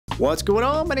What's going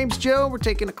on? My name's Joe. We're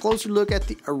taking a closer look at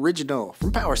the original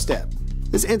from Powerstep.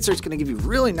 This insert's going to give you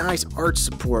really nice arch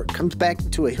support. Comes back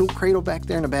into a heel cradle back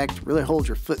there in the back to really hold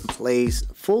your foot in place.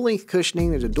 Full length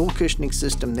cushioning. There's a dual cushioning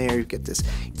system there. You get this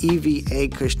EVA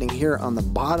cushioning here on the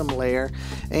bottom layer.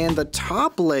 And the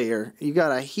top layer, you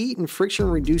got a heat and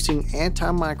friction reducing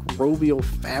antimicrobial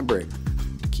fabric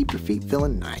to keep your feet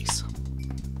feeling nice.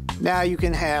 Now you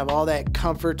can have all that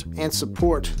comfort and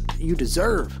support that you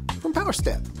deserve from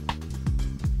Powerstep.